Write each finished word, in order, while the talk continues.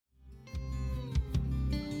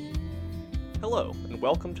Hello, and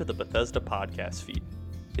welcome to the Bethesda podcast feed.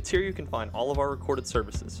 It's here you can find all of our recorded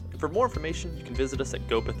services, and for more information, you can visit us at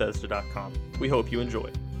gobethesda.com. We hope you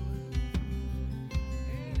enjoy.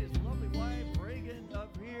 And his lovely wife, Reagan,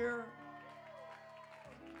 up here.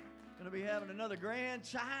 Going to be having another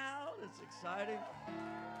grandchild. It's exciting.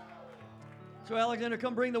 So, Alexander,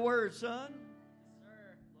 come bring the word, son. Yes,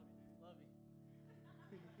 sir. Love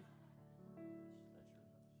you.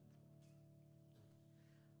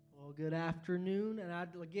 Well, good afternoon, and I'd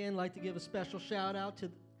again like to give a special shout out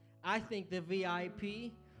to, I think, the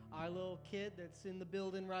VIP, our little kid that's in the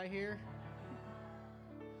building right here.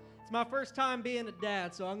 It's my first time being a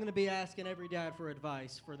dad, so I'm going to be asking every dad for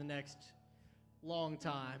advice for the next long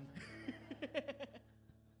time.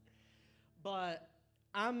 But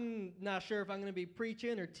I'm not sure if I'm going to be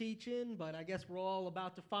preaching or teaching, but I guess we're all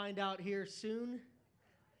about to find out here soon.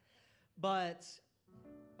 But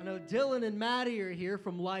I know Dylan and Maddie are here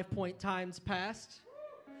from Life Point Times Past.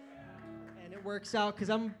 And it works out because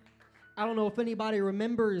I don't know if anybody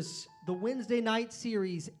remembers the Wednesday night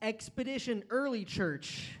series, Expedition Early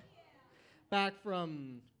Church, back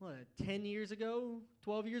from, 10 years ago?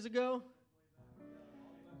 12 years ago?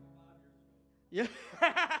 Yeah.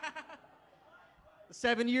 The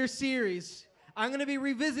 7-year series. I'm going to be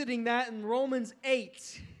revisiting that in Romans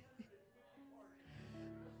 8.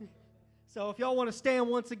 So if y'all want to stand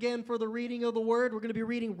once again for the reading of the word, we're going to be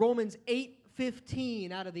reading Romans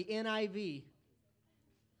 8:15 out of the NIV.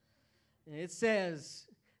 And it says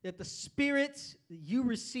that the Spirit that you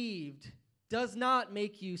received does not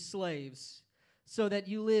make you slaves, so that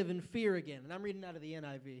you live in fear again. And I'm reading out of the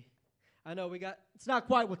NIV. I know it's not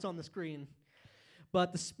quite what's on the screen,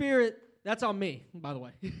 but the Spirit, that's on me, by the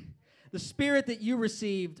way. The Spirit that you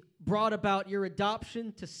received brought about your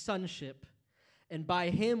adoption to sonship. And by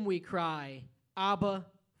him we cry, Abba,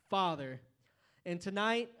 Father. And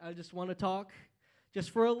tonight, I just want to talk just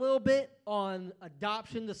for a little bit on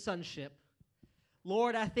adoption to sonship.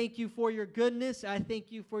 Lord, I thank you for your goodness. I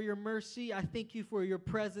thank you for your mercy. I thank you for your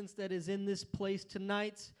presence that is in this place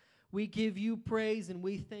tonight. We give you praise and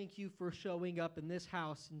we thank you for showing up in this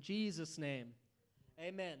house. In Jesus' name,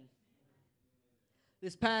 amen.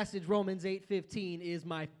 This passage, Romans 8:15, is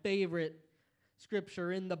my favorite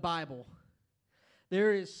scripture in the Bible.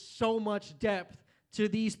 There is so much depth to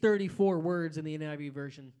these 34 words in the NIV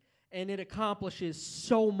version, and it accomplishes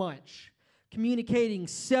so much, communicating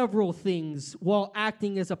several things while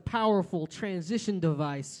acting as a powerful transition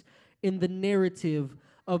device in the narrative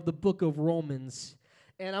of the book of Romans.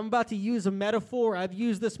 And I'm about to use a metaphor. I've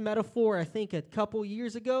used this metaphor, I think, a couple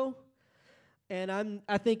years ago, and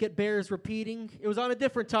I think it bears repeating. It was on a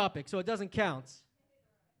different topic, so it doesn't count.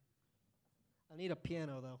 I need a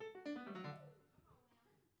piano, though.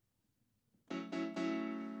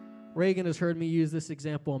 Reagan has heard me use this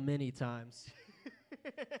example many times.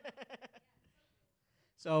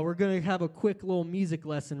 So we're going to have a quick little music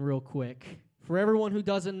lesson real quick. For everyone who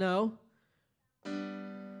doesn't know,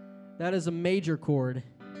 that is a major chord.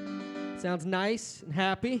 Sounds nice and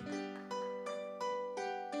happy.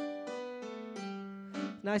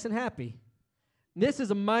 Nice and happy. This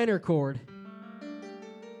is a minor chord.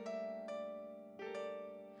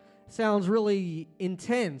 Sounds really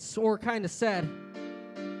intense or kind of sad.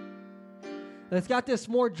 It's got this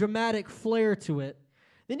more dramatic flair to it.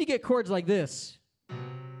 Then you get chords like this.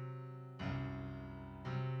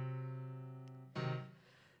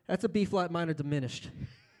 That's a B flat minor diminished.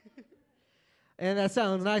 And that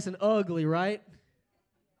sounds nice and ugly, right?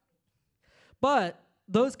 But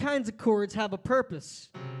those kinds of chords have a purpose.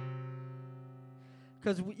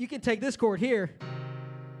 Because you can take this chord here.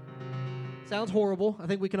 Sounds horrible. I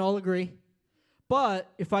think we can all agree. But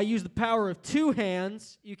if I use the power of two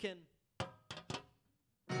hands, you can...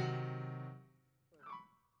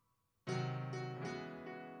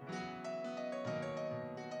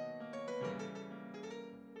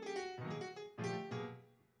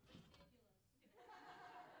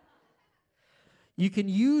 You can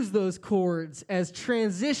use those chords as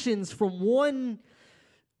transitions from one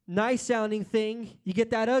nice-sounding thing, you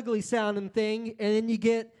get that ugly-sounding thing, and then you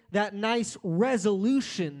get that nice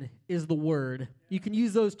resolution is the word. You can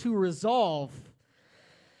use those to resolve.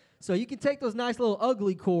 So you can take those nice little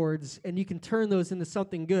ugly chords, and you can turn those into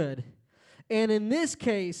something good. And in this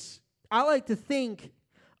case, I like to think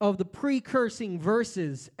of the precursing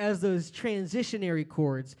verses as those transitionary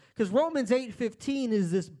chords, because Romans 8:15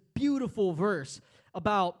 is this beautiful verse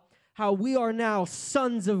about how we are now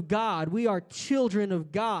sons of God. We are children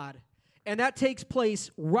of God. And that takes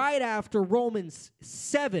place right after Romans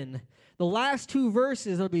 7. The last two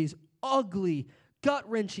verses are these ugly,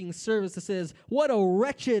 gut-wrenching service that says, "What a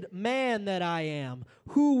wretched man that I am.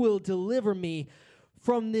 Who will deliver me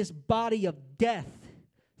from this body of death?"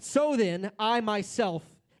 So then, I myself,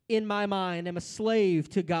 in my mind, am a slave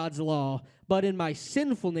to God's law, but in my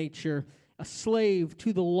sinful nature, a slave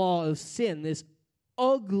to the law of sin. This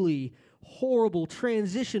ugly, horrible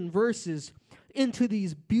transition verses into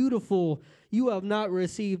these beautiful, "You have not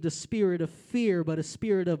received a spirit of fear, but a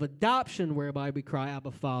spirit of adoption, whereby we cry,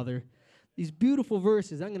 Abba, Father." These beautiful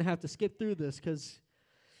verses. I'm going to have to skip through this because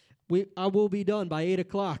I will be done by 8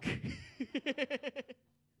 o'clock.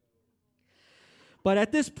 But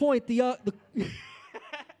at this point,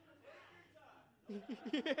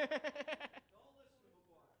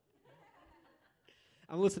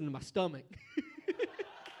 I'm listening to my stomach.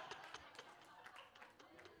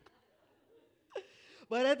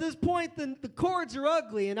 But at this point, the chords are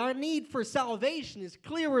ugly, and our need for salvation is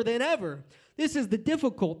clearer than ever. This is the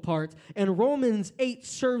difficult part, and Romans 8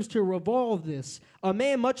 serves to revolve this. A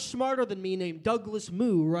man much smarter than me named Douglas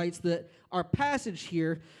Moo writes that our passage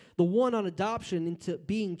here, the one on adoption into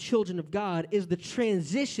being children of God, is the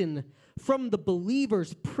transition from the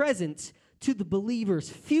believer's present to the believer's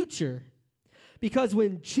future. Because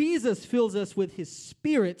when Jesus fills us with his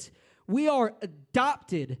Spirit, we are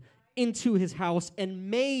adopted into his house and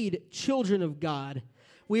made children of God.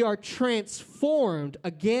 We are transformed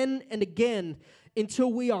again and again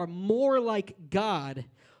until we are more like God.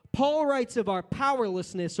 Paul writes of our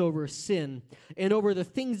powerlessness over sin and over the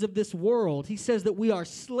things of this world. He says that we are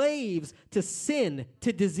slaves to sin,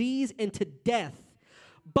 to disease, and to death.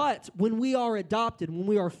 But when we are adopted, when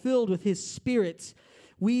we are filled with his Spirit,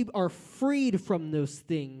 we are freed from those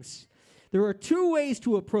things. There are two ways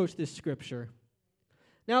to approach this scripture.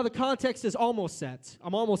 Now, the context is almost set.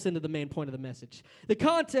 I'm almost into the main point of the message. The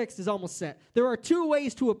context is almost set. There are two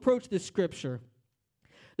ways to approach this scripture.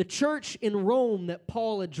 The church in Rome that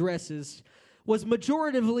Paul addresses was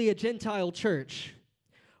majoritively a Gentile church,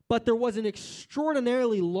 but there was an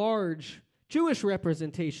extraordinarily large Jewish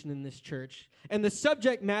representation in this church. And the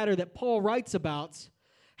subject matter that Paul writes about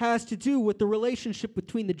has to do with the relationship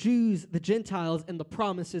between the Jews, the Gentiles, and the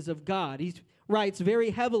promises of God. He writes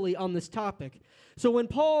very heavily on this topic. So when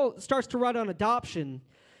Paul starts to write on adoption,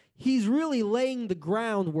 he's really laying the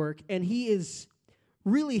groundwork, and he is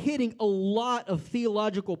really hitting a lot of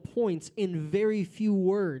theological points in very few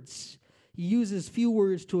words. He uses few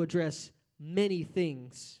words to address many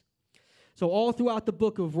things. So all throughout the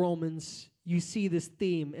book of Romans, you see this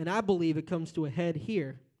theme, and I believe it comes to a head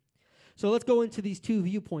here. So let's go into these two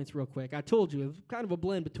viewpoints real quick. I told you, it's kind of a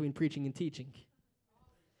blend between preaching and teaching.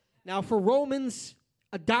 Now, for Romans,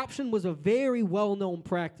 adoption was a very well-known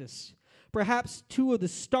practice. Perhaps two of the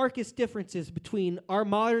starkest differences between our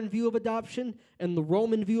modern view of adoption and the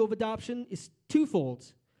Roman view of adoption is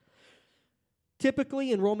twofold.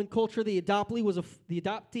 Typically, in Roman culture, the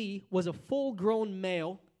adoptee was a full-grown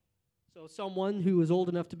male, so someone who was old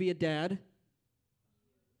enough to be a dad.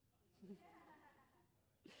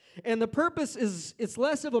 And the purpose is, it's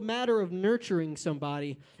less of a matter of nurturing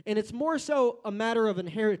somebody, and it's more so a matter of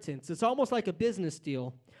inheritance. It's almost like a business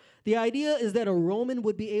deal. The idea is that a Roman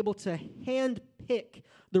would be able to handpick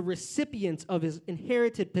the recipients of his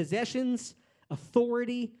inherited possessions,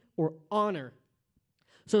 authority, or honor.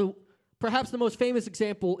 So perhaps the most famous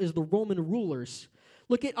example is the Roman rulers.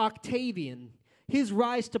 Look at Octavian. His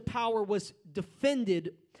rise to power was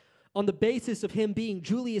defended on the basis of him being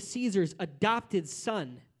Julius Caesar's adopted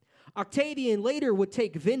son. Octavian later would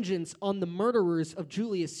take vengeance on the murderers of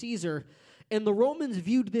Julius Caesar, and the Romans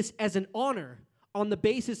viewed this as an honor on the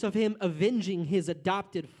basis of him avenging his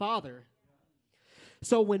adopted father.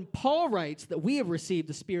 So when Paul writes that we have received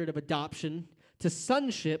the spirit of adoption to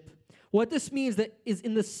sonship, what this means that is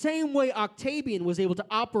in the same way Octavian was able to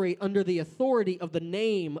operate under the authority of the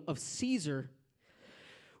name of Caesar,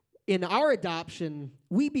 in our adoption,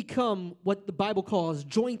 we become what the Bible calls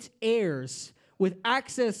joint heirs with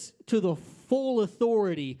access to the full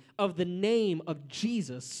authority of the name of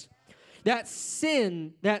Jesus. That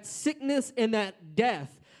sin, that sickness, and that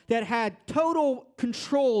death that had total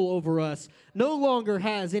control over us no longer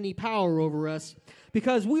has any power over us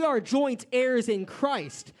because we are joint heirs in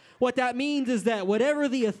Christ. What that means is that whatever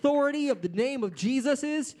the authority of the name of Jesus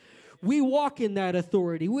is, we walk in that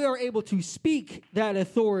authority. We are able to speak that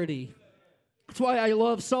authority. That's why I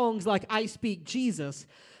love songs like I Speak Jesus.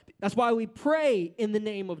 That's why we pray in the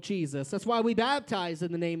name of Jesus. That's why we baptize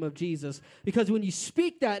in the name of Jesus. Because when you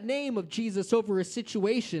speak that name of Jesus over a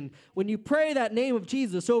situation, when you pray that name of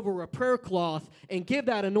Jesus over a prayer cloth and give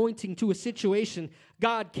that anointing to a situation,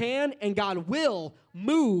 God can and God will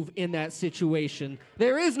move in that situation.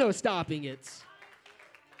 There is no stopping it.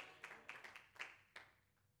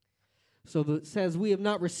 So it says, we have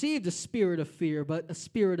not received a spirit of fear, but a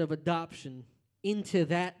spirit of adoption into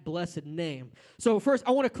that blessed name. So first,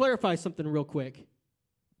 I want to clarify something real quick.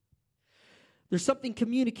 There's something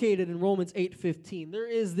communicated in Romans 8:15. There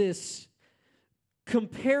is this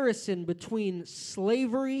comparison between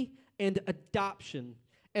slavery and adoption.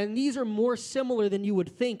 And these are more similar than you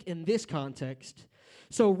would think in this context.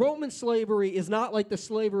 So Roman slavery is not like the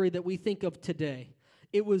slavery that we think of today.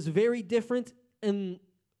 It was very different, and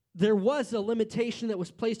there was a limitation that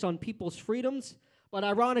was placed on people's freedoms, but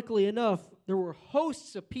ironically enough, there were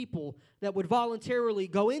hosts of people that would voluntarily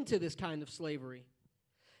go into this kind of slavery.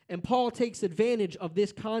 And Paul takes advantage of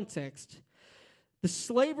this context. The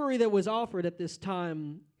slavery that was offered at this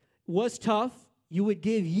time was tough. You would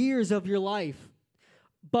give years of your life,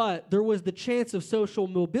 but there was the chance of social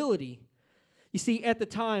mobility. You see, at the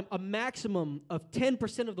time, a maximum of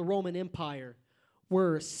 10% of the Roman Empire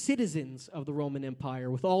were citizens of the Roman Empire,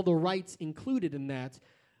 with all the rights included in that.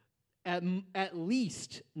 At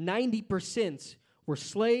least 90% were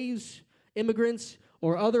slaves, immigrants,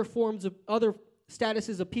 or other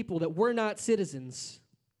statuses of people that were not citizens.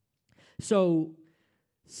 So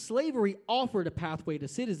slavery offered a pathway to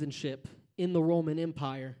citizenship in the Roman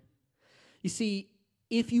Empire. You see,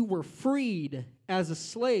 if you were freed as a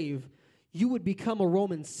slave, you would become a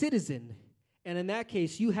Roman citizen. And in that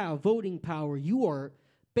case, you have voting power. You are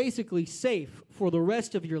basically safe for the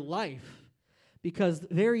rest of your life because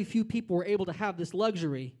very few people were able to have this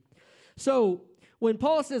luxury. So when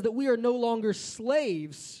Paul says that we are no longer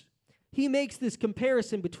slaves, he makes this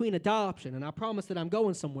comparison between adoption, and I promise that I'm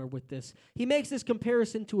going somewhere with this. He makes this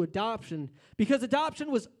comparison to adoption because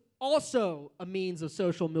adoption was also a means of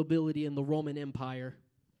social mobility in the Roman Empire.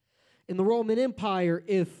 In the Roman Empire,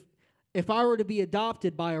 if I were to be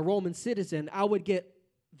adopted by a Roman citizen, I would get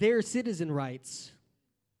their citizen rights.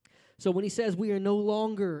 So when he says we are no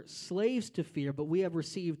longer slaves to fear, but we have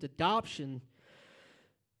received adoption,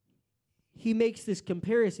 he makes this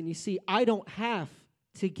comparison. You see, I don't have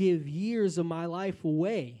to give years of my life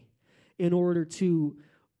away in order to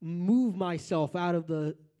move myself out of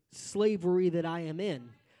the slavery that I am in.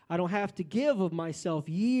 I don't have to give of myself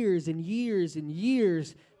years and years and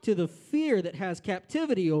years to the fear that has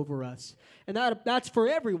captivity over us. And that's for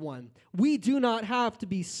everyone. We do not have to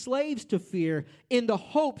be slaves to fear in the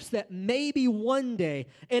hopes that maybe one day,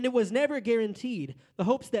 and it was never guaranteed, the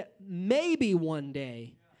hopes that maybe one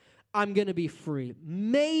day I'm going to be free.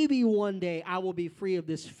 Maybe one day I will be free of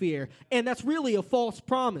this fear. And that's really a false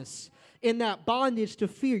promise. In that bondage to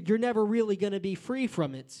fear, you're never really going to be free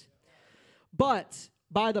from it. But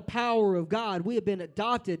by the power of God, we have been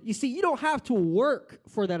adopted. You see, you don't have to work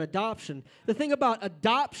for that adoption. The thing about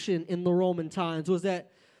adoption in the Roman times was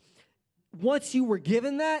that once you were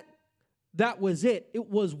given that, that was it. It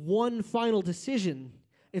was one final decision.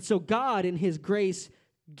 And so God, in his grace,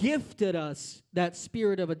 gifted us that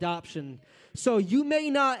spirit of adoption. So you may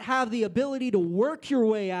not have the ability to work your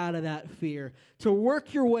way out of that fear, to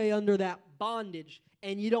work your way under that bondage,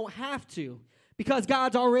 and you don't have to, because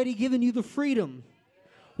God's already given you the freedom.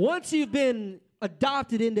 Once you've been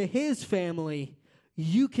adopted into his family,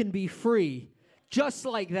 you can be free. Just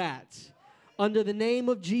like that. Under the name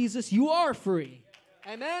of Jesus, you are free.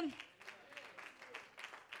 Amen?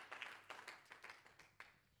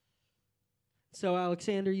 So,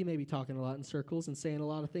 Alexander, you may be talking a lot in circles and saying a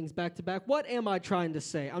lot of things back to back. What am I trying to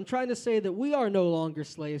say? I'm trying to say that we are no longer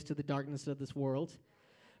slaves to the darkness of this world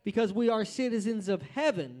because we are citizens of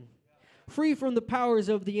heaven, free from the powers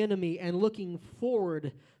of the enemy and looking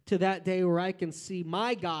forward to that day where I can see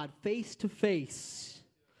my God face to face.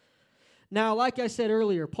 Now, like I said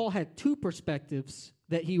earlier, Paul had two perspectives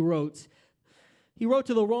that he wrote. He wrote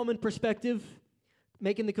to the Roman perspective,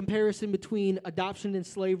 making the comparison between adoption and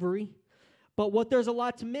slavery. But what there's a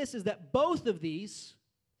lot to miss is that both of these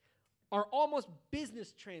are almost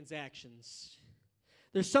business transactions.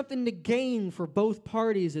 There's something to gain for both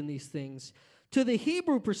parties in these things. To the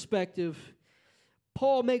Hebrew perspective,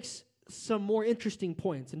 Paul makes some more interesting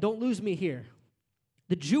points. And don't lose me here.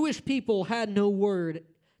 The Jewish people had no word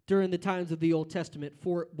during the times of the Old Testament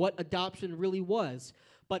for what adoption really was.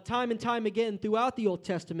 But time and time again throughout the Old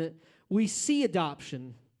Testament, we see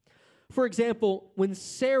adoption. For example, when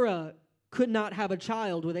Sarah could not have a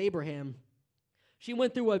child with Abraham, she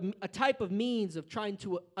went through a type of means of trying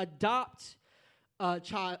to adopt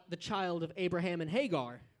the child of Abraham and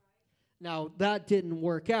Hagar. Now, that didn't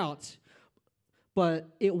work out, but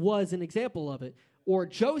it was an example of it. Or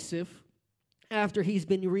Joseph, after he's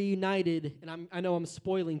been reunited, and I know I'm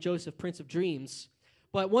spoiling Joseph, Prince of Dreams,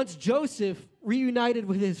 but once Joseph reunited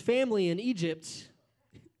with his family in Egypt,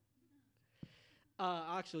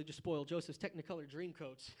 I actually just spoiled Joseph's Technicolor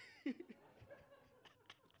Dreamcoats.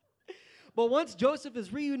 But once Joseph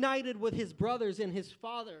is reunited with his brothers and his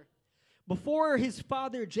father, before his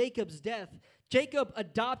father Jacob's death, Jacob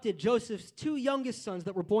adopted Joseph's two youngest sons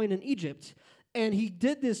that were born in Egypt. And he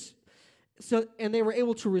did this and they were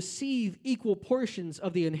able to receive equal portions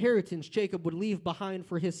of the inheritance Jacob would leave behind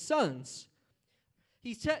for his sons.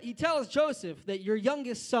 He tells Joseph that your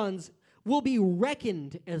youngest sons will be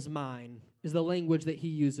reckoned as mine, is the language that he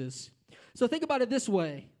uses. So think about it this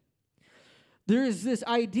way. There is this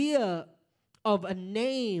idea of a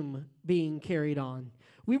name being carried on.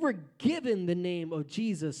 We were given the name of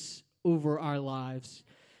Jesus over our lives.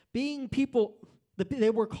 Being people, they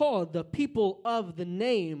were called the people of the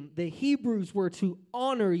name. The Hebrews were to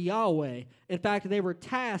honor Yahweh. In fact, they were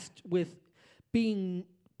tasked with being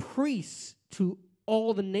priests to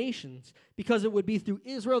all the nations, because it would be through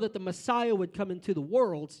Israel that the Messiah would come into the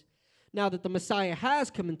world. Now that the Messiah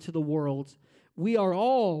has come into the world, we are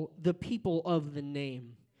all the people of the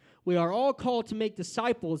name. We are all called to make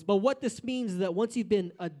disciples, but what this means is that once you've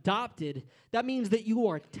been adopted, that means that you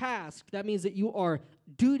are tasked, that means that you are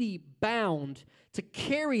duty-bound to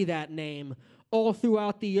carry that name all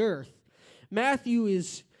throughout the earth. Matthew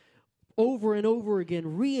is over and over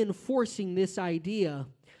again reinforcing this idea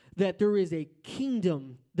that there is a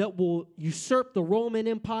kingdom that will usurp the Roman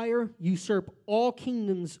Empire, usurp all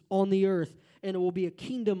kingdoms on the earth, and it will be a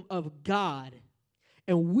kingdom of God.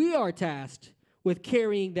 And we are tasked with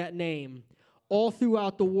carrying that name all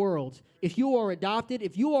throughout the world. If you are adopted,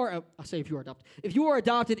 if you are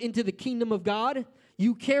adopted into the kingdom of God,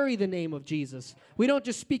 you carry the name of Jesus. We don't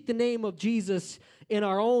just speak the name of Jesus in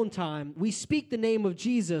our own time. We speak the name of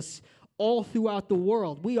Jesus all throughout the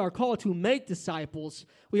world. We are called to make disciples.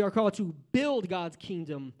 We are called to build God's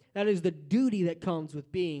kingdom. That is the duty that comes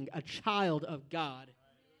with being a child of God.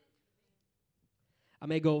 I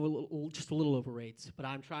may go just a little over 8, but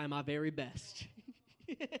I'm trying my very best.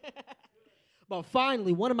 But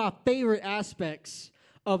finally, one of my favorite aspects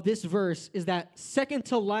of this verse is that second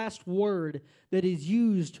to last word that is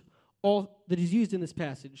used in this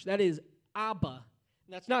passage. That is Abba.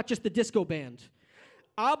 And that's not just the disco band.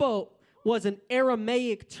 Abba was an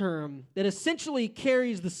Aramaic term that essentially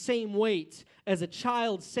carries the same weight as a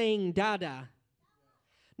child saying dada.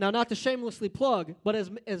 Now, not to shamelessly plug, but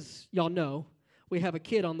as y'all know, we have a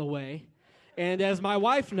kid on the way. And as my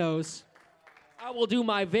wife knows, I will do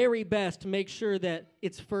my very best to make sure that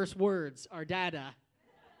its first words are dada.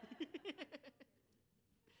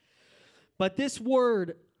 But this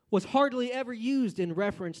word was hardly ever used in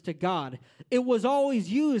reference to God. It was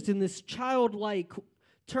always used in this childlike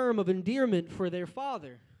term of endearment for their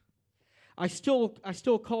father. I still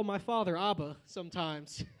call my father Abba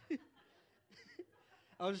sometimes.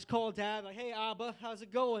 I'll just call Dad, like, hey, Abba, how's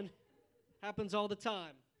it going? Happens all the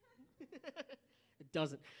time. It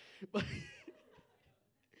doesn't.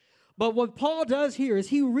 But what Paul does here is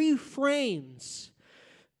he reframes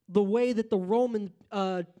the way that the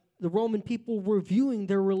Roman people were viewing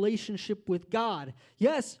their relationship with God.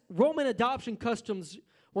 Yes, Roman adoption customs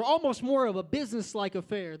were almost more of a business-like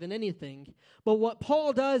affair than anything. But what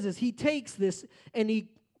Paul does is he takes this and he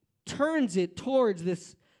turns it towards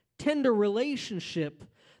this tender relationship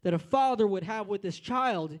that a father would have with his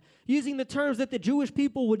child, using the terms that the Jewish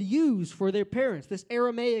people would use for their parents, this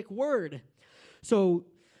Aramaic word. So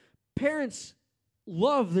parents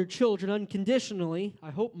love their children unconditionally. I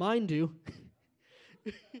hope mine do.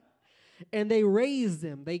 And they raise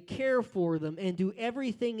them, they care for them, and do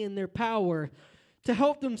everything in their power to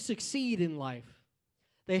help them succeed in life.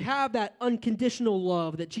 They have that unconditional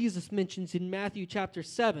love that Jesus mentions in Matthew chapter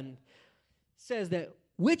 7. It says that,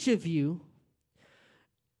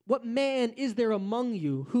 what man is there among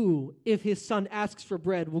you who, if his son asks for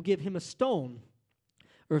bread, will give him a stone?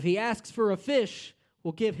 Or if he asks for a fish,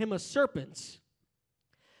 will give him a serpent?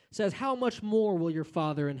 It says, how much more will your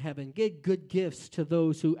Father in heaven give good gifts to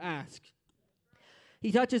those who ask?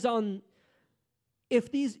 He touches on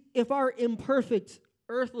if our imperfect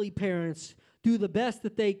earthly parents do the best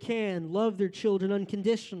that they can, love their children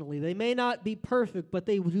unconditionally. They may not be perfect, but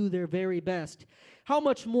they do their very best. How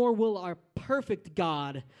much more will our perfect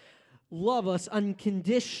God love us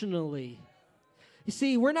unconditionally? You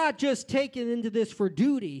see, we're not just taken into this for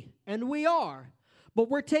duty, and we are, but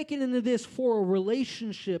we're taken into this for a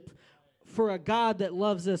relationship, for a God that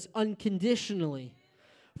loves us unconditionally,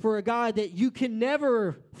 for a God that you can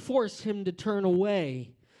never force him to turn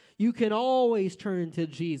away. You can always turn to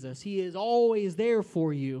Jesus. He is always there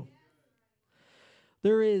for you.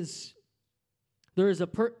 There is a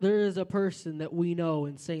person that we know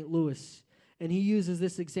in St. Louis, and he uses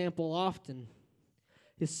this example often.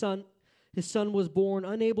 His son was born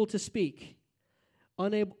unable to speak,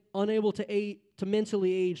 unable to to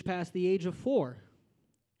mentally age past the age of 4.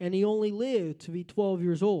 And he only lived to be 12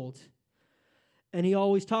 years old. And he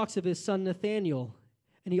always talks of his son Nathaniel.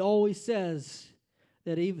 And he always says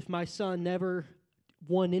that if my son never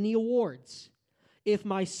won any awards, if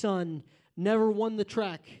my son never won the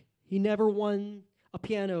track, he never won a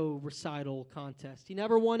piano recital contest, he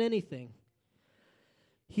never won anything,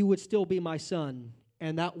 he would still be my son,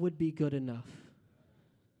 and that would be good enough.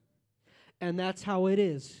 And that's how it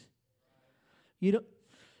is.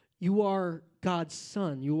 You are God's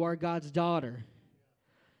son, you are God's daughter,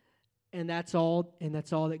 and that's all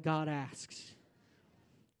that God asks.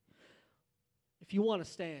 If you want to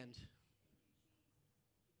stand,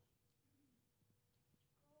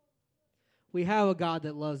 we have a God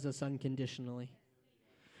that loves us unconditionally.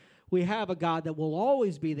 We have a God that will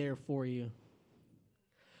always be there for you.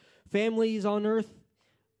 Families on earth,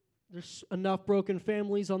 there's enough broken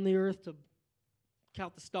families on the earth to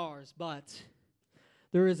count the stars, but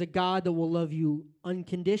there is a God that will love you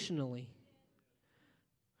unconditionally.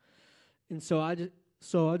 And so I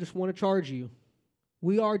just want to charge you.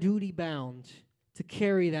 We are duty bound to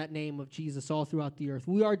carry that name of Jesus all throughout the earth.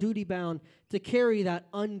 We are duty bound to carry that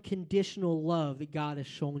unconditional love that God has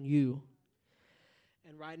shown you.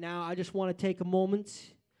 And right now, I just want to take a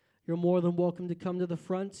moment. You're more than welcome to come to the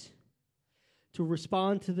front to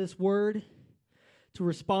respond to this word, to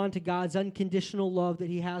respond to God's unconditional love that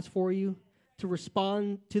He has for you, to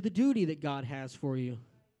respond to the duty that God has for you.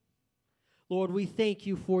 Lord, we thank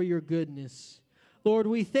you for your goodness. Lord,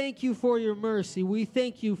 we thank you for your mercy. We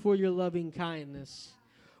thank you for your loving kindness.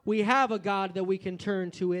 We have a God that we can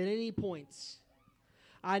turn to at any points.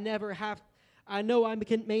 I know I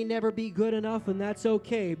may never be good enough, and that's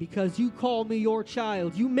okay, because you call me your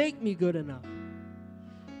child. You make me good enough.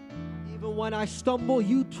 Even when I stumble,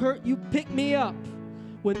 you pick me up.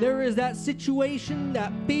 When there is that situation,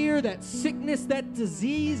 that fear, that sickness, that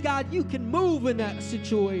disease, God, you can move in that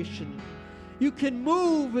situation. You can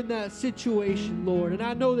move in that situation, Lord. And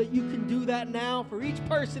I know that you can do that now for each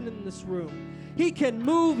person in this room. He can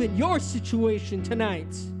move in your situation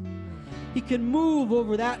tonight. He can move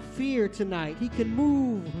over that fear tonight. He can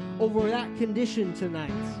move over that condition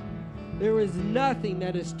tonight. There is nothing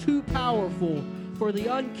that is too powerful for the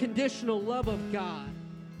unconditional love of God.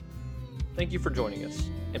 Thank you for joining us.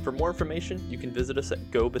 And for more information, you can visit us at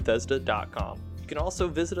gobethesda.com. You can also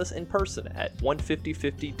visit us in person at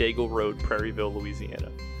 15050 Daigle Road, Prairieville, Louisiana.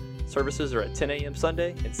 Services are at 10 a.m.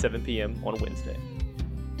 Sunday and 7 p.m. on Wednesday.